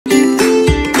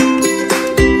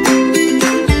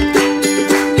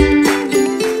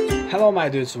my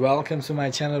dudes, welcome to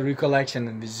my channel Recollection,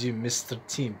 and with you Mr.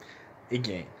 Team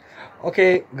again.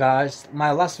 Okay guys, my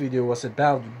last video was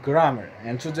about grammar,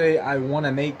 and today I want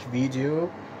to make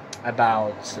video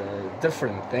about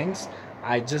different things.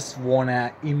 I just want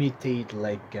to imitate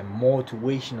like a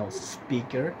motivational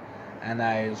speaker, and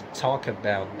I talk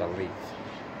about belief.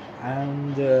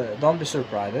 And don't be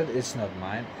surprised, it's not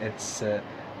mine, it's a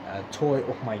toy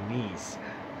of my niece.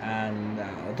 And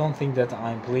don't think that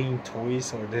I'm playing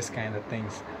toys or this kind of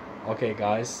things. Okay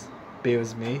guys, be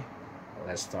with me,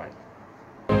 let's start.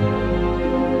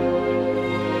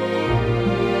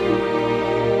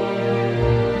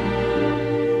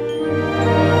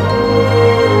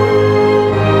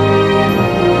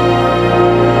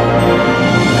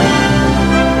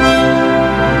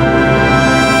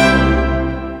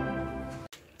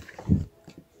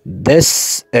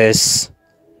 This is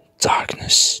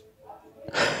darkness.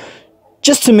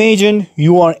 Just imagine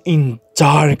you are in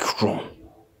dark room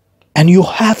and you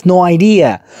have no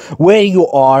idea where you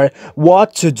are,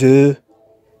 what to do,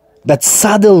 but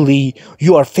suddenly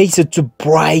you are faced to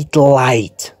bright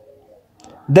light.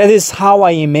 That is how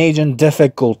I imagine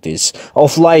difficulties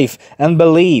of life and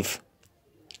belief.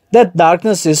 That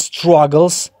darkness is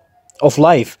struggles of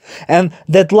life, and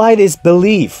that light is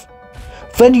belief.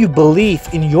 When you believe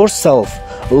in yourself,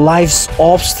 life's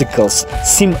obstacles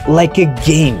seem like a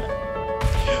game.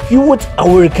 You would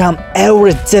overcome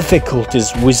every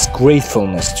difficulties with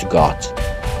gratefulness to God.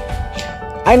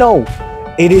 I know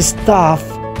it is tough,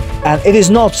 and it is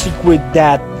not secret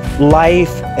that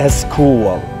life is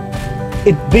cruel.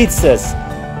 It beats us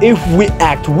if we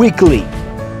act weakly,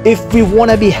 if we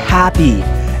want to be happy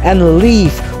and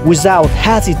live without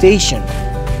hesitation.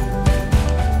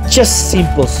 Just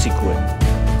simple secret: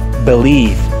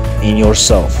 believe in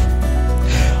yourself.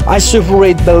 I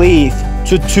separate belief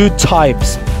to two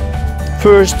types.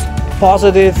 First,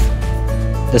 positive.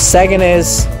 The second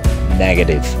is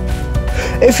negative.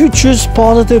 If you choose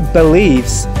positive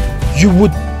beliefs, you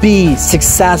would be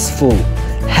successful,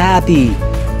 happy,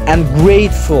 and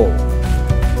grateful.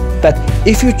 But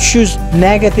if you choose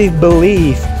negative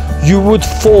belief, you would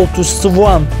fall to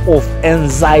swamp of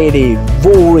anxiety,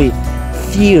 worry,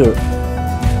 fear,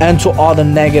 and to other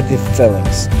negative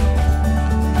feelings.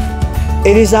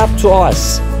 It is up to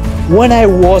us. When I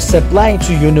was applying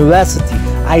to university,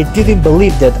 I didn't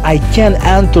believe that I can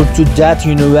enter to that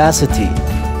university.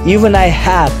 Even I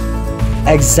had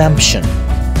exemption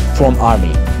from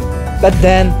army. But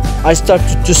then I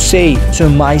started to say to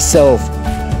myself,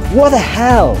 what the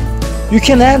hell? You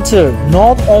can enter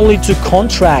not only to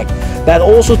contract, but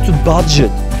also to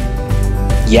budget.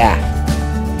 Yeah,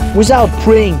 without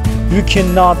praying, you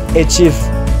cannot achieve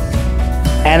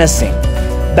anything.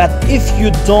 But if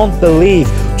you don't believe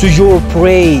to your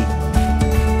prayer,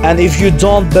 and if you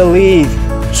don't believe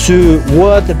to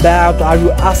what about are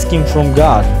you asking from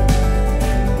God,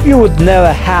 you would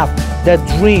never have that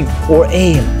dream or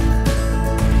aim.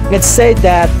 Let's say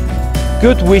that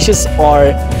good wishes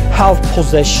are half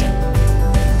possession.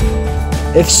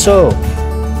 If so,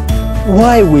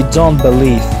 why we don't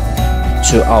believe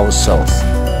to ourselves?